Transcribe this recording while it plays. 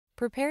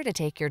Prepare to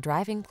take your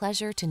driving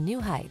pleasure to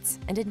new heights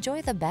and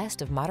enjoy the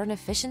best of modern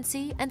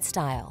efficiency and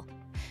style.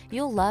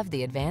 You'll love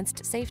the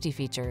advanced safety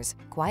features,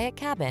 quiet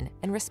cabin,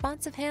 and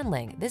responsive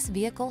handling this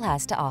vehicle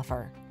has to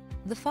offer.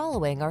 The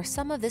following are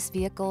some of this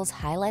vehicle's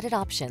highlighted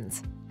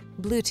options: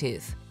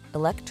 Bluetooth,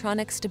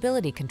 electronic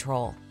stability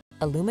control,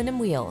 aluminum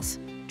wheels,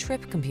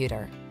 trip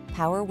computer,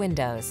 power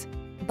windows,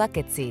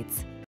 bucket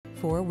seats,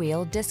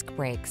 four-wheel disc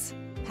brakes,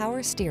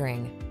 power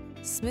steering.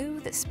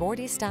 Smooth,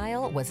 sporty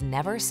style was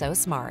never so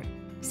smart.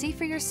 See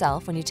for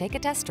yourself when you take a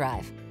test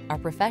drive. Our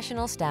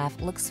professional staff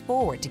looks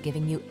forward to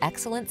giving you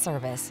excellent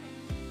service.